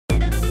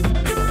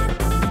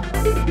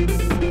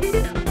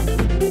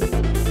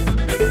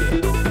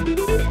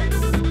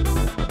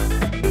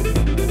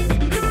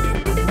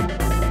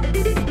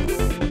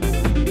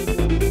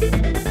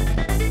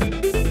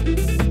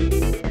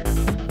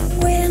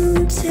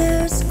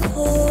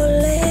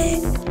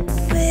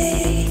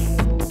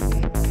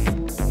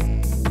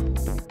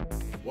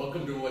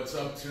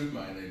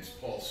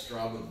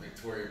with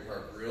Victoria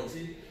Park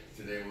Realty.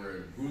 Today we're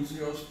in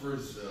Buzios,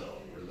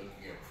 Brazil. We're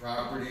looking at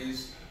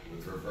properties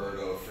with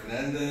Roberto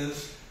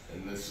Fernandez,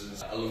 and this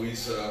is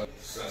Eloisa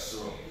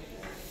Cecil.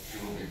 She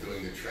will be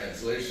doing the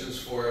translations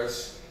for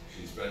us.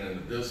 She's been in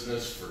the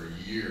business for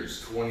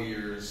years, 20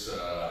 years.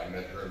 I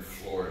met her in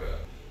Florida.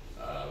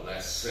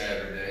 Last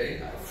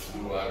Saturday, I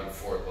flew out of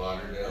Fort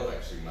Lauderdale,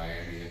 actually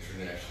Miami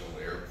International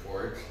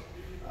Airport.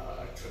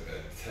 I took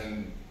a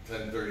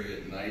 10:30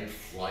 at night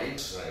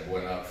flight. I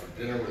went out for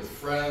dinner with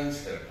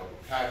friends, had a couple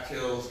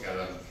cocktails, got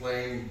on the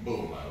plane,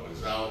 boom, I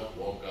was out,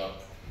 woke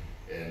up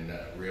in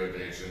Rio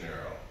de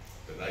Janeiro.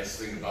 The nice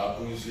thing about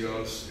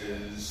Buzios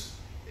is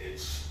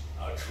it's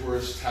a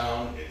tourist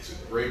town. It's a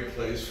great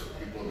place for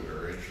people that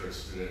are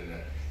interested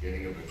in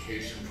getting a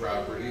vacation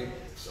property.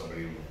 If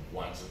somebody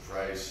wants a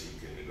price, you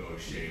can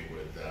negotiate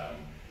with them,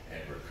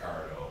 and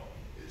Ricardo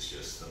is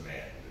just the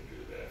man to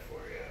do that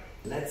for you.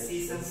 Let's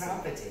see some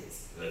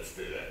properties. Let's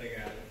do that. I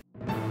got it.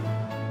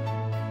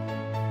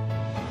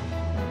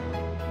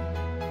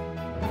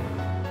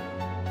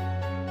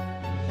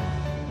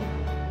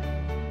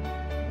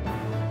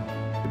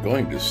 We're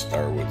going to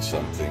start with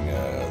something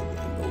in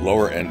the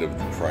lower end of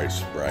the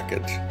price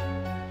bracket.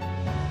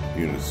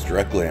 Units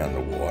directly on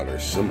the water,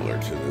 similar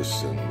to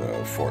this in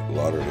the Fort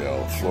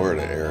Lauderdale,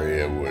 Florida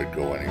area, would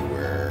go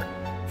anywhere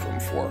from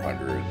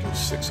 $400,000 to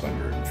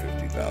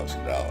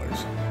 $650,000.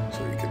 So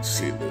you can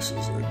see this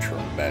is a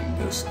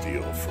tremendous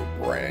deal for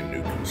brand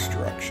new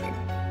construction.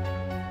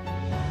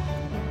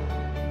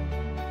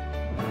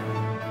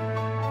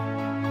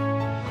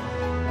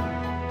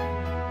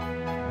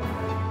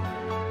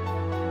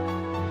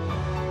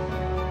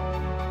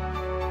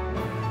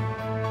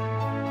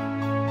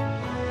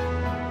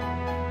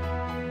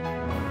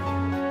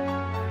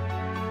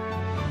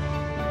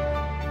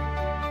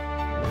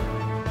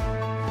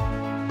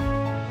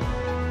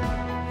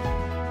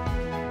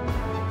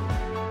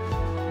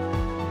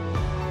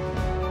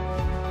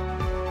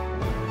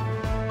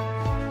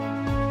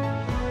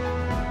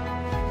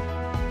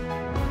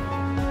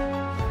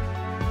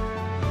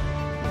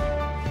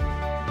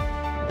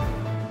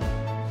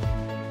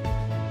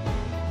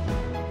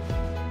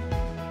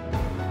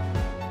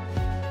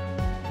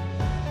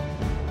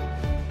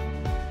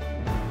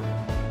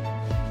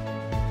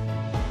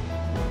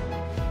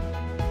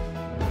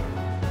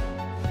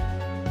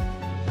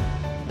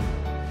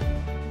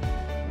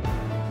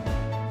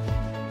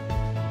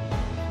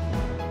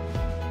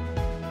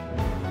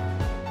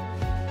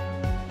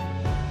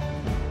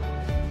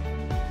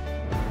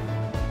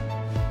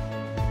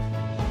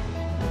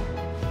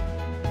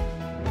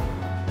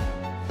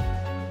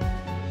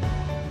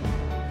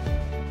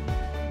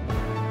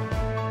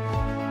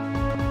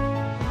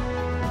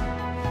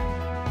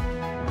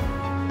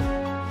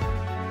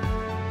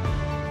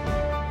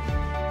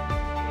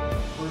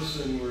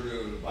 Were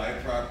to buy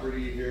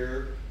property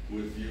here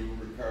with you,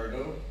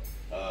 Ricardo,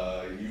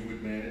 you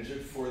would manage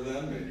it for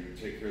them and you would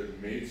take care of the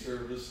maid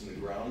service and the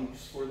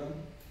grounds for them?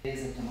 A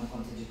empresa toma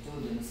conta de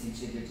tudo no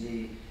sentido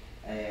de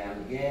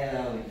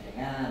aluguel,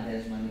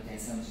 empregadas,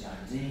 manutenção de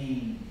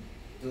jardim,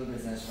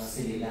 todas as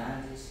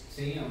facilidades.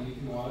 Sim, a Unique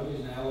Imóveis,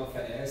 né, ela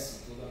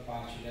oferece toda a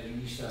parte de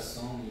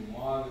administração do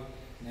imóvel,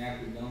 né,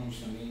 cuidamos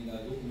também da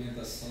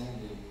documentação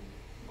do...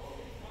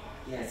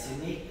 Yes,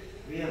 Unique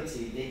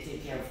Realty, they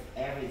take care of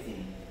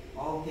everything.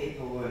 All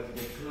paperwork,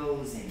 the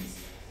closings,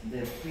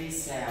 the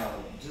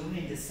pre-sale,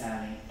 during the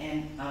selling,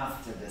 and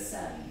after the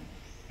selling.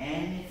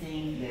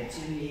 Anything that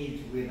you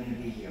need, we're going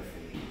to be here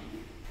for you.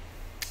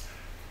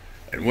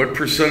 And what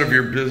percent of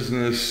your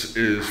business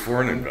is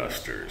foreign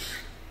investors?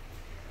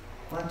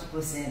 Quanto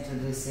por cento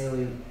do seu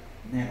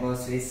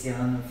negócio esse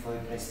ano foi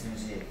para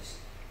estrangeiros?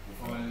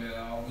 Olha,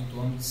 algo em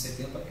torno de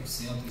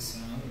 70% esse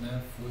ano,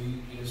 né,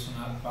 foi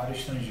direcionado para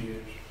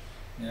estrangeiros.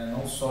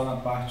 Não só na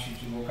parte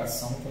de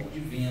locação, como de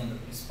venda,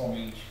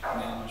 principalmente.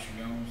 Nós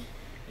tivemos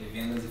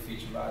vendas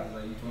efetivadas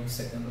aí em torno de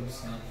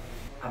 70%.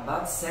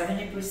 About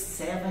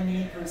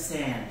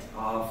 70%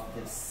 of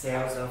the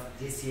sales of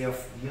this year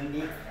of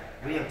Unique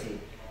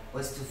Realty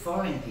was to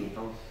foreign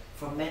people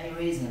for many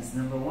reasons.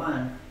 Number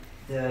one,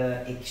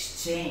 the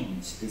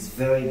exchange is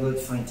very good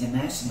for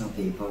international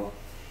people.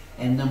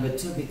 And number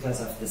two,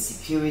 because of the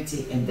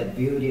security and the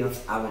beauty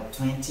of our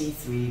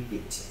 23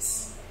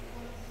 beaches.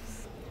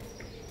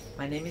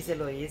 My name is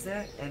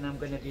Eloisa, and I'm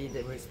going to be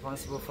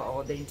responsible for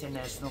all the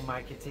international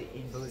marketing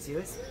in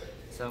Buzios.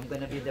 So I'm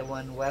going to be the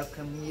one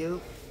welcoming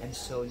you and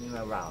showing you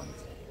around.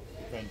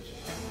 Thank you.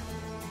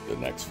 The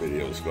next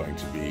video is going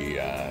to be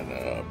on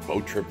a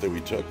boat trip that we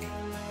took.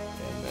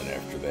 And then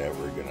after that,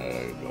 we're going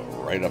to go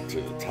right up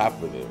to the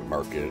top of the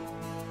market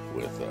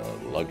with a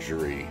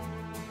luxury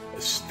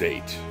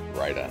estate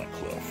right on a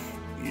cliff.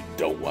 You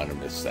don't want to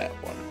miss that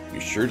one.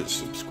 Be sure to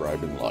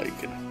subscribe and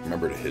like, and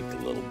remember to hit the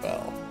little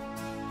bell.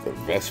 The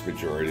vast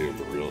majority of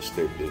the real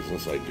estate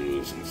business I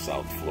do is in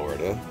South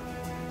Florida.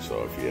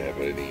 So if you have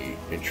any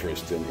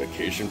interest in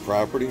vacation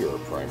property or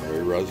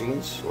primary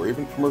residence or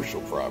even commercial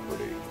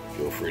property,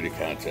 feel free to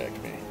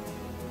contact me.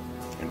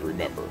 And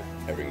remember,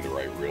 having the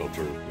right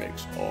realtor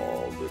makes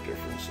all the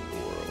difference in the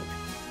world.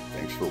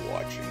 Thanks for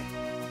watching.